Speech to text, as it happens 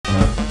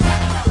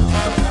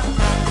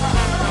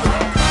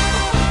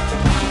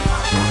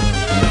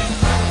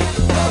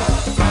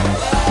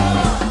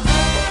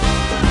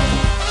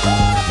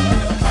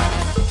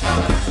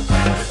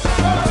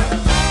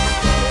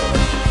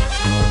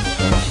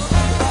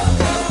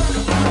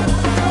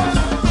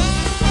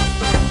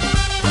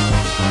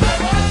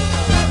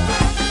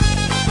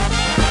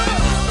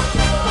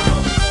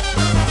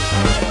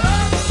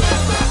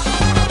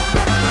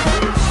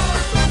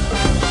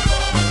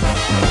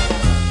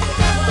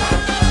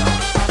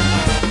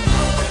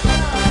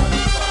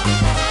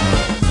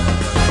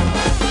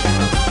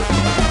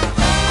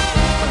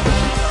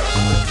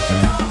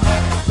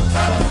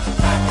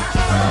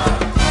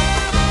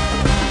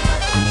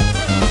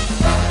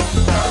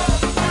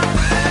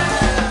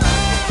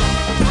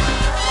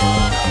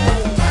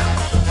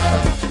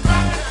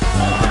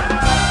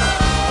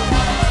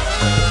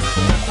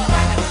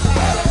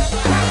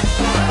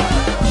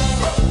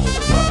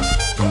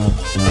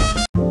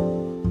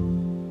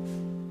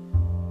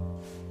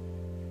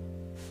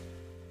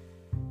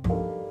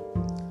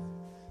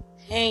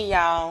Hey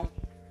y'all,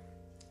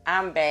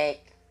 I'm back.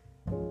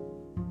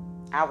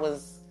 I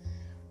was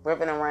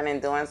ripping and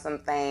running doing some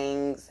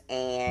things,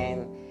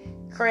 and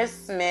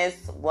Christmas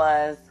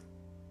was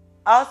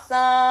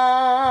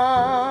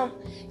awesome.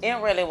 It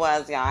really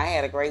was, y'all. I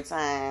had a great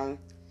time.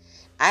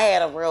 I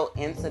had a real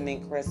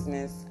intimate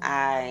Christmas.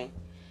 I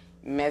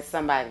met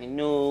somebody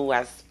new.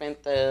 I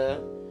spent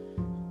a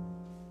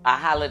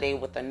holiday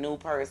with a new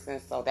person,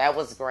 so that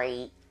was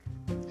great.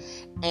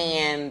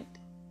 And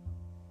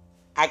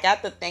I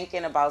got to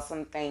thinking about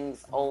some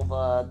things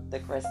over the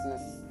Christmas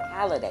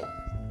holiday.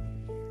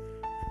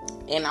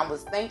 And I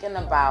was thinking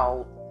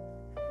about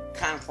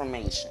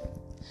confirmation.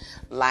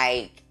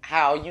 Like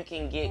how you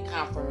can get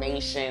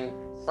confirmation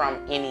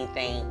from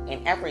anything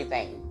and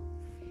everything.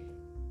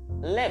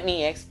 Let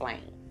me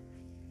explain.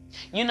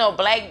 You know,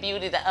 Black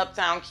Beauty, the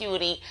Uptown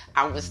Cutie,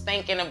 I was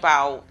thinking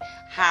about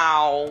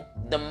how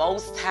the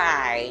Most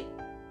High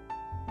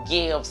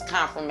gives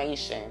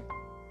confirmation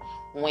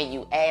when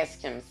you ask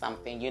him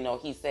something. You know,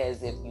 he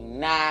says, if you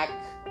knock,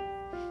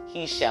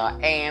 he shall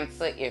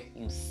answer. If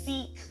you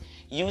seek,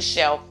 you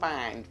shall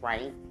find,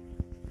 right?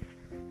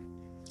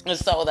 And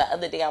so the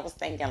other day I was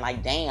thinking,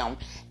 like, damn,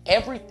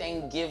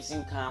 everything gives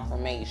you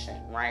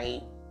confirmation,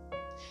 right?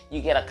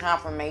 You get a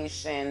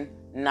confirmation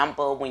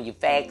number when you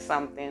fax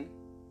something.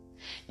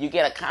 You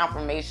get a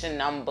confirmation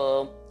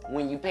number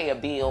when you pay a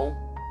bill.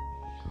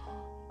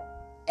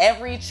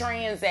 Every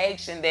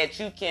transaction that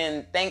you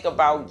can think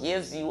about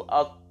gives you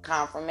a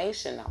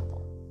confirmation number.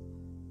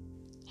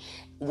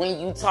 When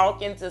you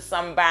talking to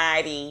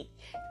somebody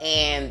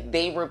and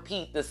they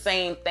repeat the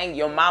same thing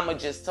your mama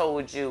just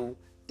told you,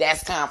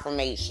 that's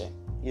confirmation.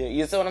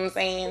 You see what I'm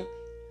saying?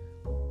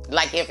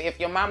 Like if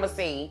your mama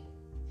say,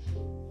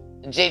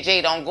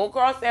 JJ, don't go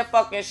across that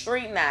fucking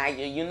street now.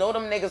 You know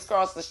them niggas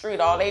cross the street,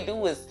 all they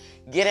do is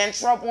get in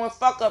trouble and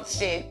fuck up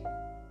shit,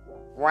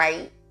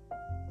 right?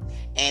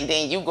 And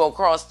then you go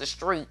across the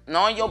street,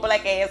 knowing your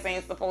black ass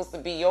ain't supposed to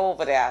be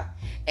over there.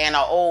 And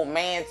an old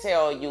man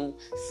tell you,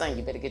 son,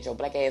 you better get your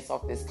black ass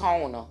off this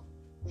corner.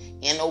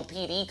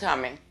 NOPD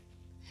coming.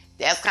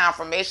 That's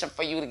confirmation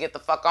for you to get the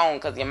fuck on,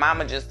 because your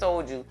mama just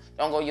told you,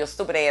 don't go your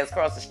stupid ass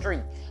across the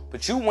street.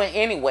 But you went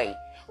anyway.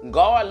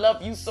 God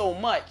loved you so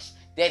much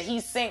that he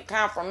sent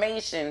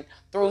confirmation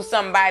through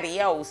somebody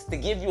else to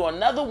give you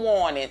another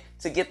warning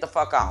to get the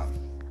fuck on.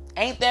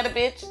 Ain't that a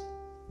bitch?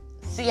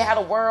 See how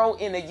the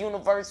world in the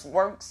universe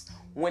works?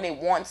 When it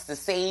wants to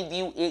save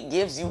you, it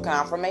gives you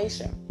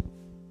confirmation.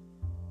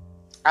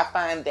 I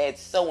find that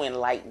so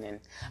enlightening.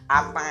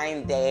 I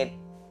find that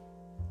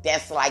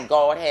that's like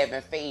God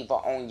having favor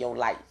on your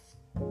life.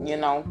 You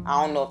know,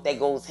 I don't know if that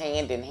goes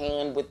hand in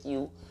hand with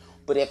you,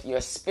 but if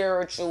you're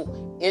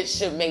spiritual, it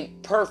should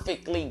make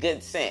perfectly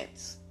good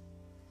sense.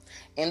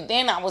 And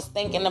then I was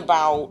thinking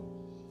about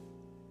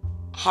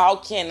how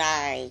can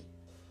I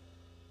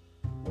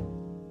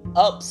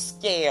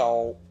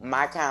upscale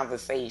my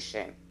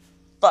conversation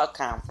for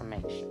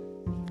confirmation.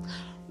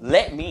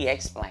 Let me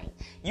explain.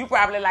 You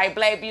probably like,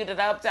 Black Beauty,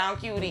 the Uptown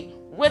Cutie,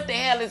 what the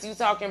hell is you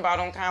talking about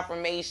on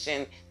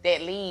confirmation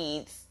that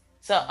leads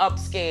to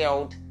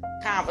upscaled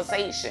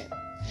conversation?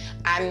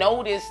 I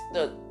noticed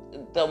the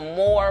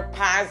more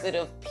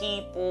positive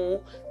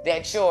people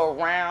that you're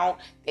around,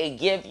 they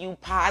give you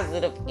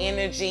positive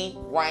energy,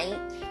 right?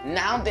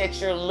 Now that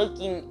you're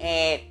looking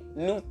at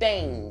new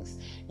things,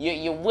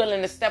 you're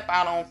willing to step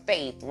out on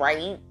faith,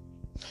 right?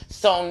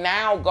 So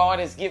now God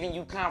is giving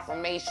you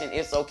confirmation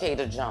it's okay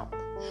to jump,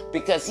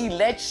 because he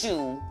lets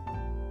you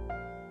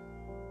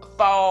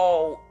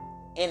fall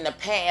in the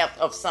path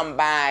of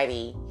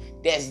somebody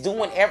that's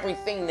doing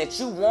everything that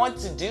you want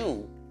to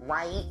do,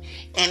 right?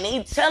 And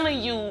they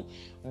telling you,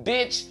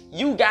 bitch,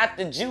 you got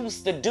the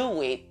juice to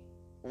do it,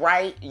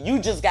 right? You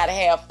just got to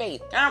have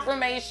faith.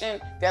 Confirmation,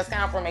 that's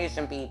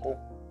confirmation, people.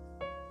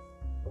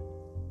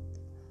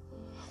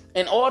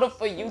 In order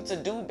for you to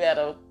do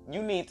better,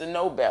 you need to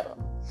know better.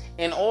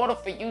 In order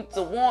for you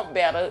to want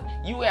better,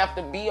 you have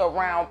to be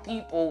around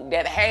people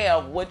that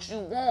have what you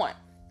want.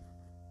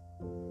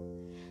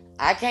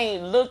 I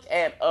can't look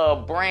at a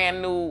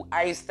brand new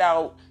iced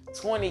out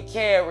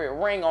 20-carat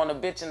ring on a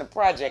bitch in the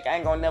project. I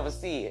ain't gonna never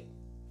see it.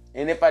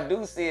 And if I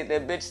do see it,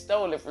 that bitch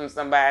stole it from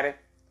somebody.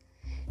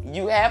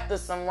 You have to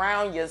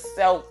surround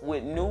yourself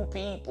with new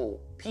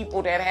people.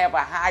 People that have a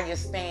higher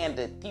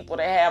standard. People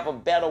that have a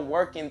better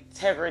work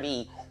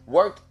integrity,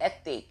 work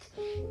ethic.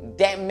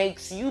 That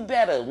makes you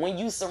better. When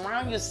you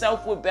surround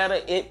yourself with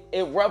better,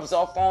 it rubs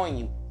off on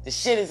you. The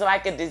shit is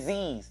like a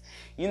disease.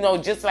 You know,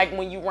 just like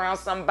when you around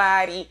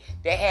somebody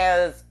that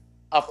has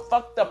a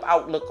fucked up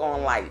outlook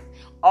on life.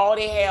 All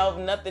they have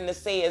nothing to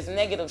say is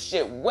negative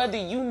shit. Whether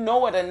you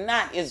know it or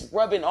not, is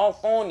rubbing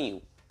off on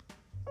you.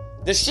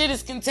 The shit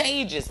is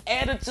contagious.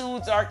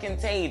 Attitudes are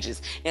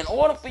contagious. In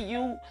order for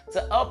you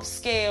to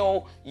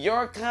upscale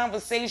your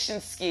conversation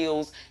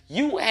skills,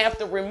 you have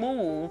to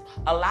remove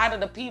a lot of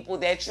the people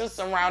that you're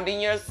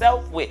surrounding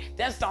yourself with.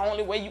 That's the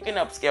only way you can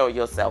upscale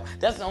yourself.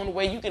 That's the only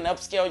way you can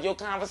upscale your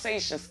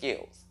conversation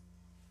skills.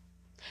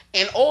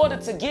 In order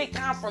to get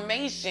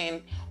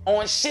confirmation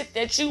on shit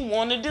that you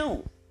want to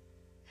do.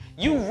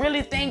 You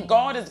really think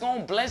God is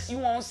going to bless you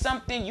on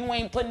something you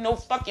ain't putting no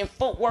fucking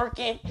footwork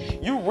in?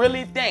 You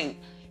really think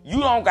you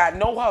don't got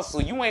no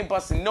hustle? You ain't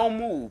busting no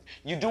move.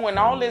 You doing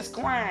all this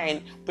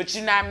crying, but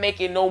you're not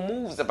making no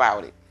moves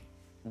about it.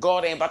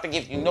 God ain't about to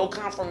give you no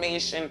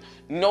confirmation,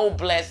 no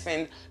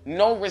blessing,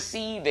 no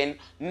receiving,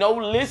 no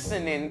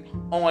listening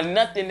on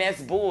nothing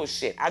that's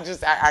bullshit.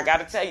 I got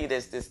to tell you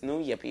this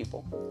New Year,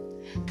 people.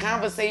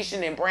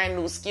 Conversation and brand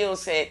new skill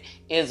set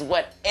is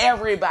what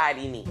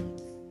everybody needs.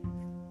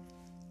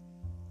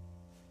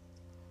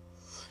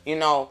 You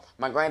know,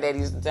 my granddad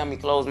used to tell me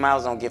closed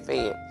mouths don't get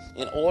fed.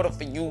 In order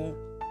for you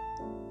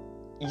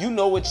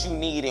know what you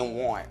need and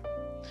want.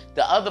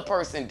 The other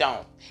person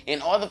don't.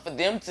 In order for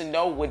them to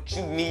know what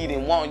you need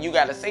and want, you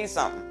got to say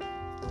something.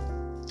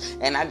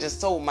 And I just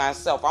told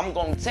myself, I'm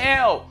going to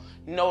tell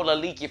Nola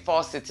Leaky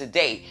Fawcett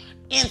today,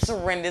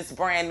 entering this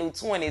brand new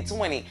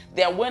 2020,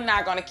 that we're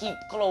not going to keep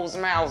closed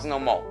mouths no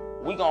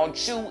more. We're going to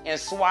chew and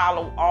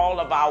swallow all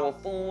of our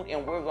food,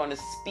 and we're going to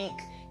speak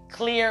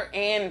clear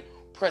and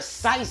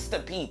precise to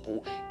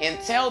people and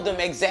tell them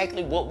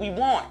exactly what we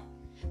want.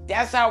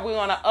 That's how we're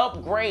going to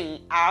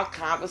upgrade our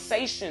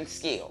conversation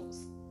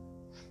skills.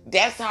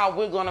 That's how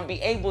we're going to be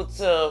able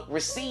to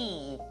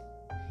receive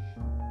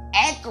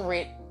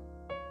accurate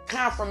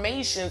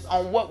confirmations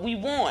on what we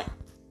want.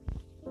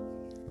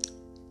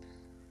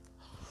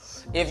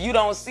 If you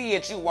don't see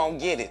it, you won't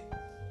get it.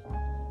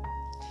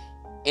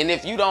 And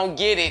if you don't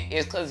get it,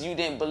 it's because you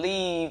didn't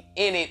believe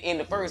in it in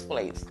the first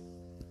place.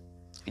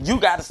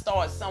 You got to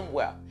start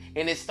somewhere.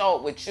 And it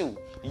starts with you.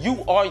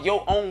 You are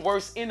your own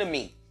worst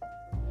enemy.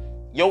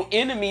 Your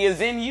enemy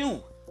is in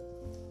you.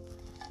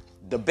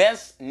 The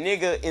best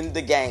nigga in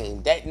the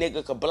game. That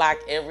nigga could block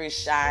every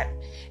shot,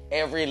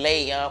 every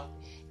layup,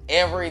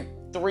 every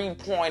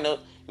three-pointer.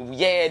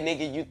 Yeah,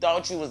 nigga, you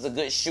thought you was a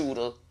good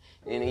shooter.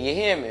 And you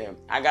hear me?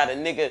 I got a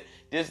nigga,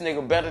 this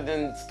nigga better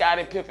than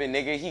Scottie Pippen,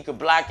 nigga. He could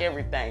block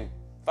everything.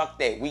 Fuck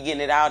that. We getting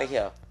it out of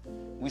here.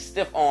 We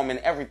stiff arming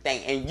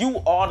everything. And you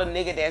are the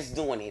nigga that's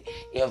doing it.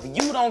 If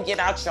you don't get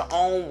out your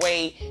own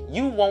way,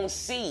 you won't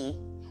see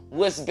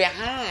what's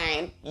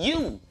behind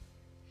you.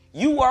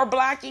 You are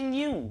blocking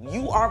you.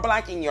 You are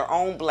blocking your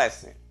own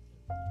blessing.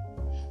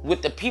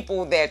 With the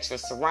people that you're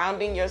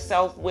surrounding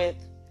yourself with,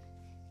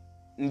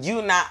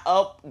 you're not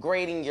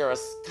upgrading your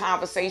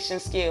conversation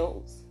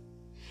skills.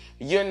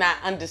 You're not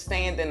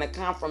understanding the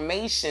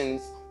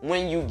confirmations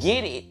when you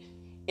get it.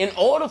 In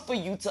order for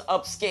you to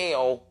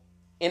upscale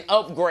and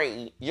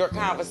upgrade your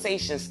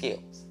conversation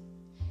skills,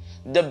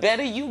 the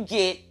better you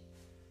get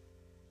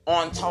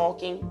on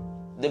talking,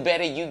 the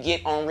better you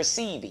get on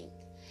receiving.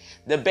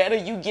 The better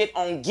you get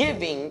on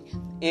giving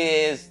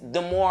is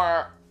the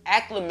more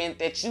acclimate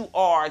that you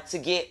are to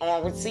get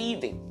on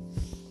receiving.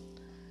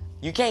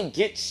 You can't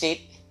get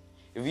shit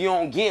if you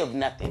don't give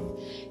nothing.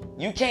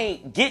 You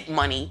can't get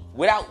money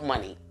without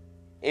money.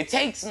 It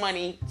takes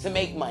money to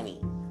make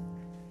money.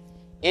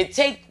 It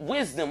takes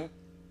wisdom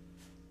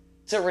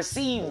to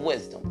receive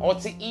wisdom or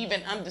to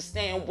even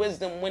understand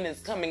wisdom when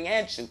it's coming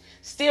at you.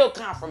 Still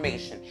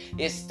confirmation.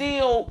 It's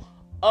still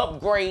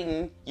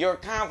upgrading your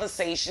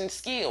conversation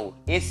skill.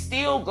 It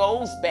still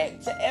goes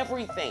back to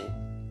everything.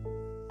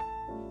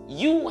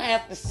 You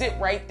have to sit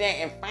right there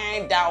and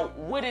find out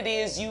what it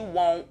is you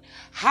want,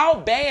 how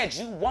bad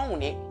you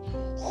want it,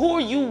 who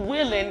are you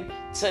willing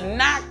to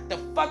knock the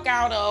fuck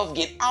out of,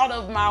 get out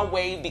of my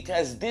way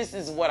because this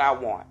is what I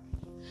want.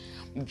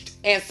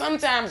 And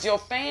sometimes your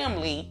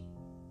family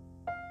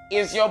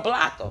is your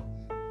blocker.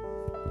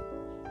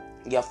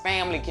 Your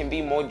family can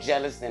be more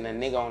jealous than a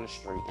nigga on the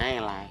street. I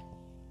ain't lying.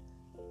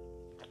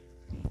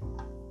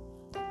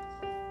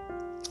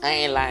 I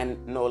ain't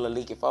lying, Nola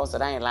Leaky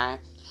Fawcett. I ain't lying.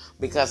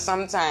 Because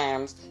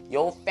sometimes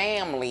your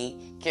family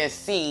can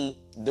see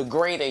the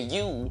greater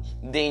you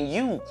than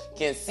you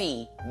can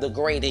see the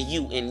greater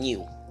you in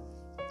you.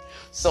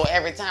 So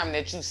every time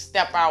that you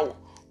step out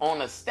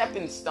on a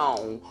stepping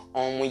stone,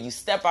 on when you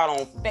step out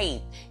on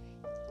faith,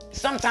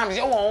 sometimes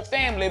your own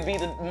family be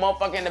the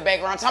motherfucker in the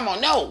background talking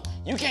about, no,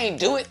 you can't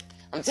do it.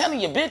 I'm telling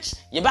you, bitch,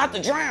 you're about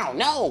to drown.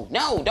 No,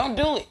 don't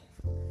do it.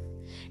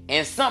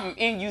 And something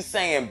in you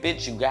saying,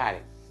 bitch, you got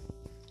it.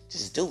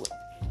 Just do it.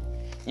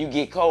 You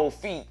get cold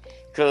feet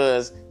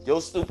because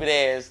your stupid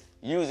ass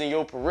using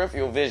your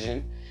peripheral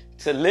vision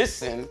to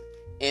listen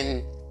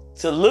and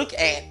to look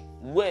at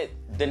what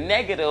the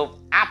negative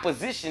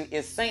opposition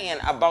is saying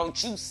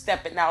about you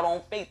stepping out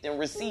on faith and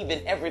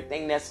receiving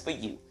everything that's for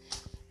you.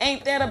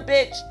 Ain't that a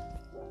bitch?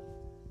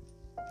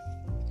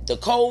 The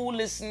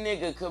coldest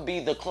nigga could be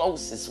the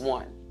closest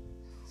one.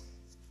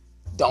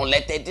 Don't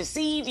let that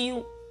deceive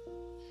you.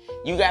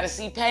 You got to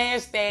see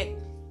past that.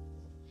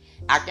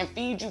 I can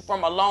feed you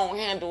from a long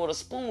handle with a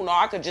spoon, or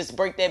I could just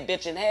break that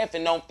bitch in half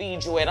and don't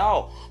feed you at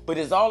all. But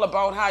it's all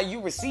about how you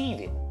receive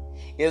it.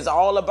 It's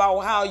all about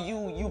how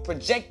you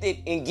project it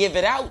and give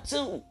it out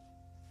too.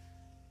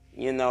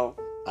 You know,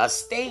 a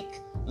steak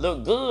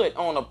look good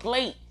on a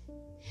plate,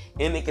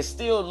 and it can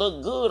still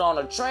look good on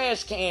a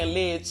trash can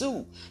lid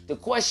too. The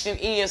question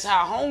is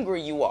how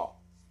hungry you are.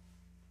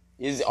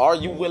 Are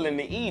you willing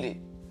to eat it?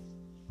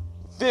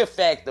 Fear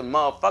factor,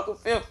 motherfucker.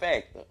 Fear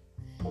factor.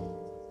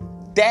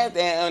 That,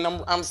 and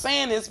I'm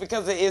saying this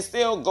because it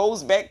still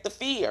goes back to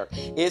fear.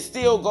 It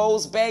still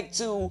goes back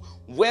to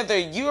whether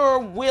you're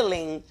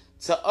willing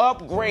to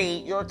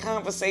upgrade your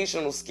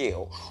conversational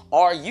skill.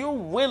 Are you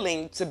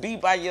willing to be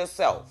by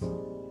yourself?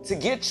 To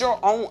get your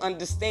own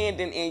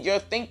understanding and your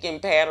thinking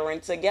pattern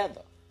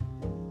together.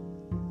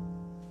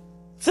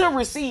 To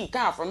receive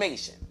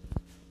confirmation.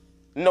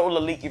 Nola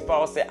Leaky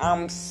Falls said,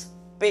 I'm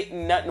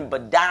spitting nothing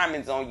but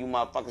diamonds on you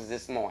motherfuckers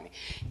this morning.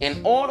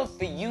 In order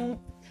for you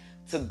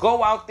to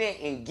go out there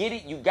and get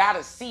it, you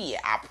gotta see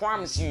it. I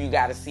promise you, you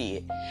gotta see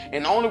it.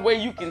 And the only way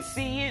you can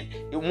see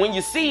it, when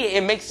you see it,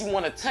 it makes you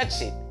want to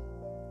touch it.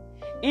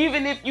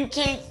 Even if you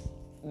can't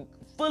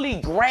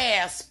fully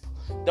grasp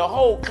the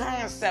whole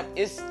concept,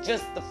 it's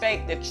just the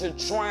fact that you're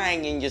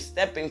trying and you're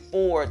stepping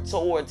forward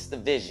towards the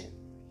vision.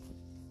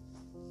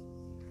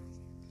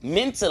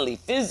 Mentally,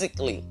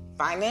 physically,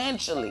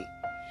 financially,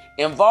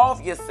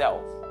 involve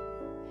yourself.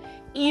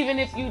 Even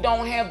if you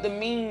don't have the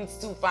means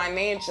to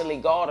financially,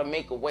 God will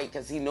make a way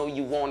because he know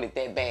you want it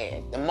that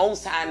bad. The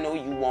Most High know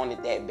you want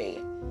it that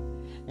bad.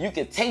 You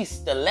can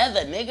taste the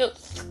leather, nigga.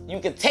 You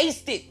can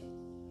taste it.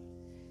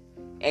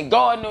 And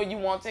God know you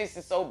want to taste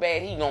it so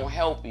bad, he gonna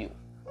help you.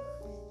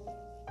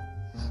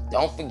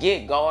 Don't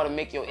forget, God will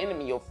make your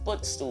enemy your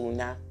footstool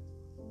now.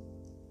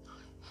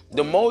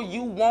 The more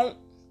you want,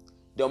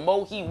 the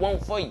more he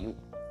want for you.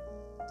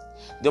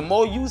 The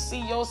more you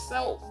see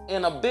yourself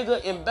in a bigger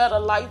and better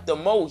light, the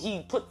more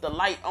he put the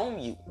light on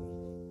you.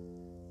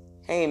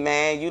 Hey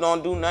man, you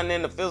don't do nothing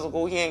in the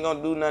physical, he ain't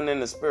gonna do nothing in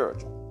the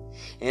spiritual.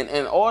 And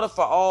in order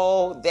for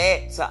all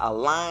that to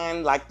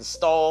align like the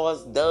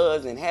stars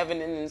does in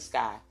heaven and in the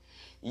sky,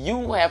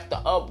 you have to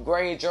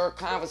upgrade your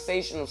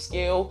conversational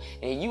skill,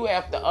 and you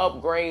have to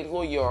upgrade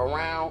who you're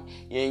around,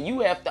 and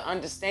you have to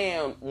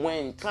understand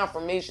when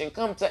confirmation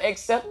comes to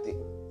accept it.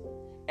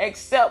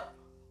 Accept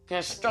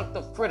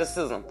constructive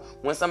criticism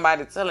when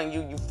somebody telling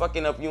you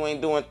fucking up, you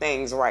ain't doing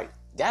things right.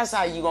 That's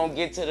how you gonna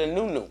get to the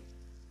new.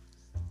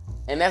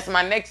 And that's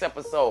my next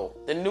episode,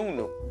 the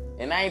new.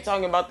 And I ain't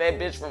talking about that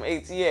bitch from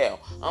ATL.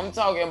 I'm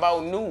talking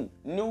about new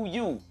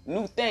you,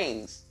 new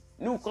things,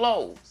 new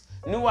clothes,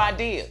 new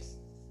ideas,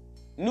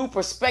 new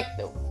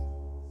perspective,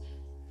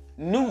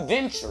 new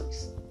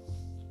ventures,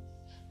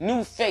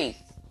 new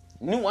faith,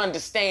 new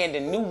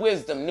understanding, new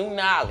wisdom, new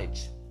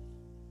knowledge.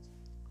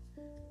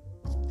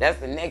 That's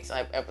the next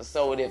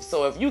episode.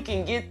 If you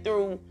can get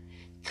through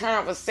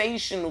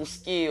conversational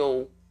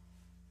skill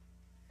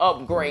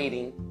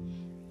upgrading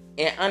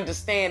and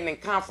understanding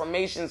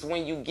confirmations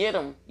when you get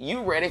them,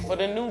 you ready for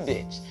the new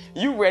bitch.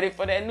 You ready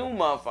for that new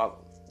motherfucker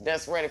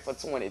that's ready for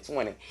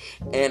 2020.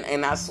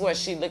 And I swear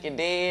he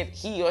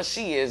or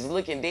she is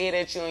looking dead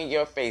at you in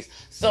your face.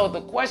 So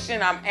the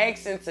question I'm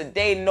asking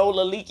today,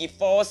 Nola Leaky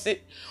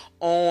Faucet,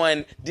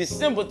 on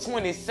December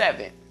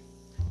 27th,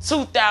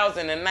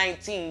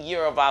 2019,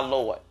 year of our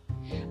Lord,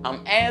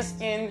 I'm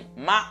asking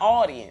my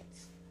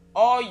audience,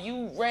 are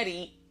you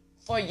ready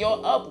for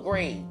your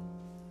upgrade?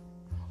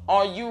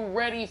 Are you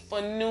ready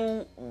for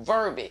new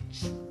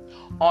verbiage?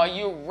 Are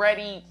you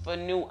ready for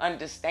new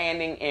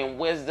understanding and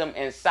wisdom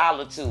and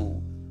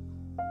solitude?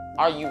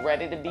 Are you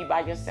ready to be by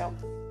yourself?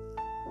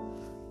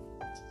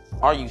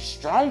 Are you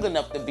strong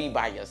enough to be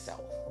by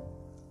yourself?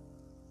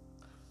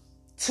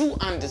 To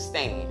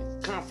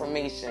understand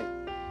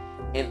confirmation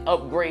and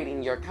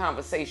upgrading your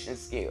conversation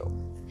skill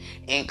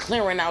and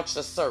clearing out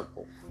your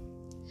circle.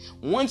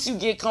 Once you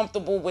get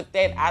comfortable with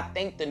that, I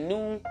think the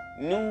new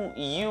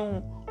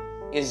you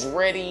is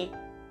ready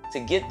to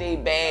get their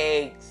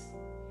bags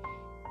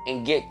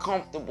and get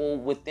comfortable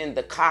within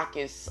the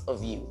carcass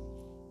of you,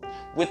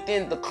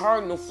 within the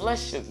cardinal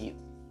flesh of you.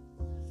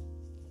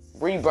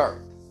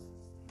 Rebirth,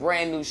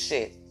 brand new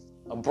shit,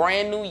 a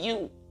brand new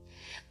you.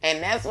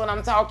 And that's what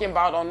I'm talking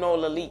about on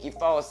Nola Leaky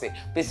Faucet.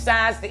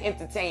 Besides the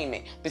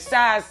entertainment,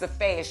 besides the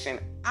fashion,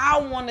 I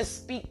want to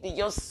speak to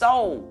your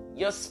soul,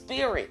 your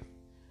spirit.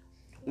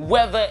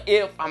 Whether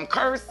if I'm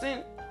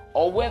cursing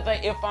or whether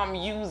if I'm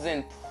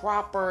using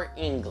proper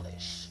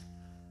English.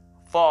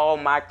 For all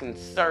my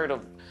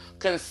conservative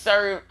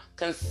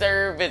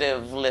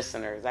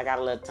listeners. I got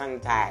a little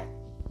tongue-tied.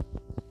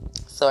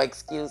 So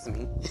excuse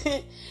me.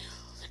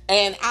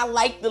 And I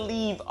like to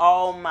leave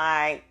all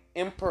my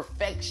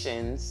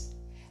imperfections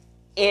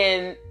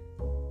in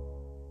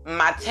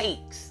my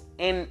takes,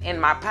 in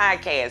my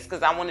podcast,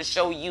 because I want to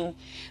show you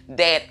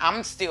that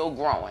I'm still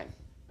growing.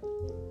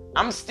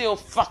 I'm still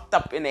fucked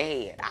up in the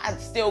head. I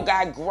still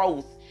got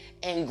growth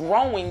and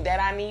growing that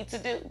I need to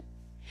do.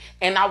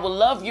 And I would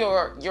love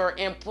your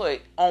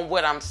input on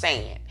what I'm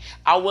saying.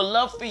 I would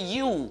love for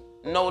you,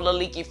 Nola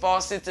Leaky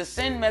Faucet, to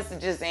send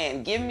messages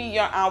in. Give me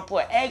your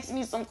output. Ask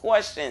me some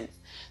questions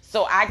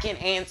so I can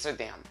answer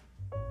them.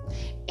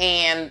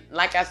 And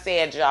like I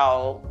said,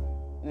 y'all,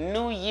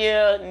 new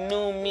year,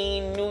 new me,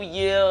 new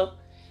year,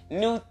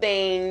 new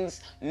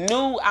things,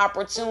 new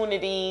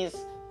opportunities,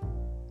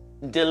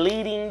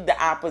 deleting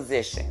the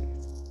opposition.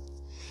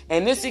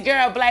 And this your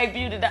girl, Black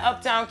Beauty, the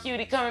Uptown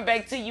Cutie, coming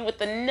back to you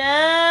with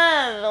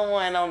another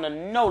one on the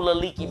Nola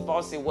Leaky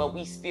Faucet, where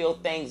we spill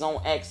things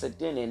on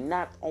accident and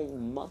not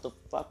on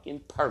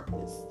motherfucking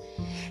purpose.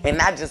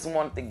 And I just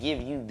wanted to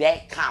give you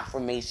that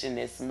confirmation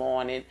this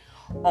morning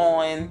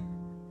on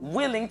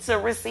willing to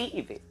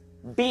receive it.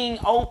 Being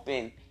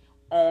open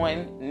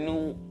on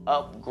new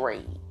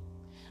upgrade.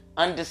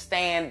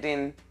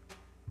 Understanding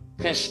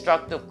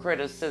constructive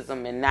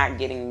criticism and not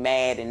getting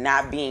mad and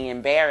not being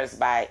embarrassed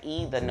by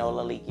either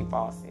Nola Leaky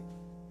Faucet.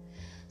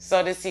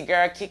 So this your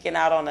girl kicking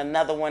out on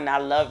another one. I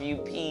love you,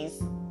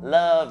 peace,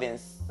 love, and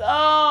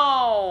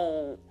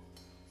soul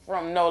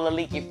from Nola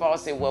Leaky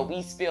Faucet, where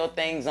we spill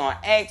things on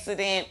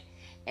accident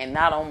and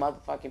not on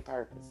motherfucking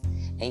purpose.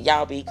 And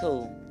y'all be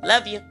cool.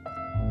 Love you.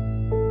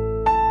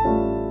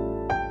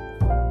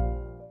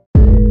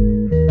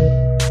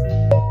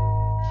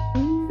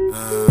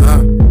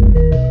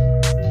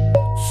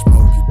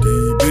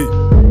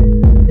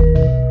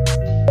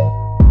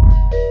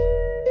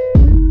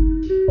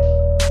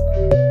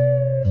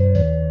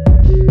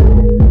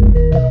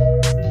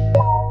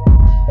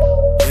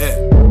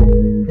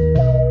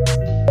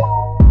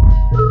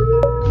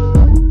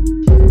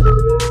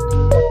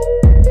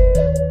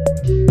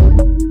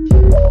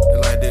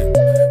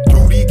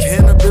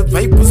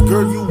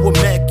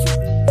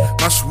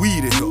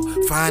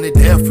 Fine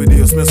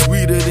daffodils, smell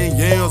sweeter than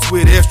yams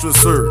with extra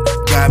syrup.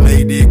 God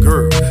made that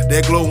girl,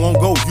 that glow won't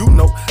go, you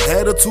know.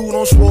 Attitude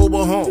on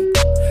Schrober home.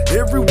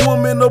 Every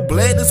woman of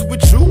blackness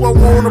with you, I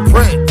wanna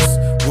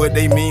practice what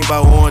they mean by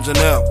orange and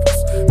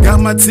apples.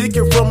 Got my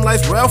ticket from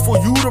life's raffle,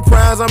 you the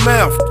prize I'm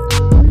after.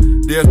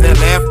 There's that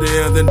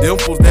laughter and then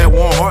dimples that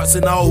want hearts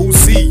and all who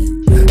see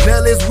you.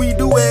 Now let's we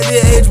do at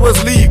that age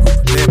what's legal.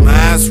 That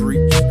mind's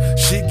reach.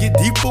 Shit get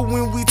deeper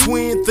when we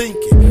twin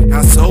thinking.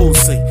 Our souls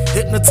say,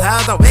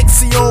 hypnotized our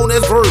axion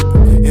as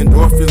verbal.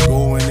 Endorphins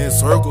going in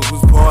circles,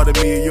 which part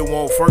of me you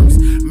want first?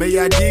 May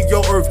I dig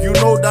your earth, you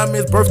know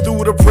diamonds birth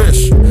through the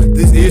pressure.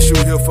 This issue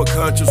here for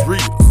conscious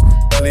readers,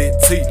 clear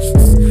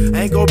teachers.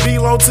 Ain't gonna be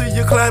long till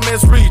your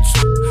climax reach.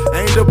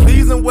 Ain't the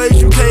pleasing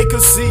ways you can't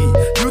conceive.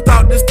 You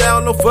thought this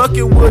style of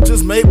fucking would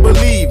just make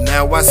believe.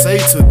 Now I say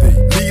to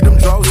thee, leave them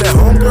draws at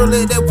home, girl,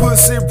 let that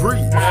pussy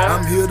breathe.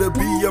 I'm here to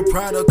be a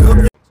product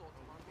of.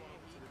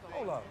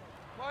 Hold up.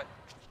 What?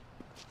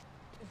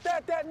 Is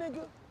that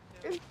nigga?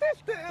 Is this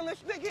the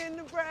illest nigga in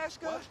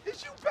Nebraska? What?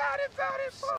 Is you bout it,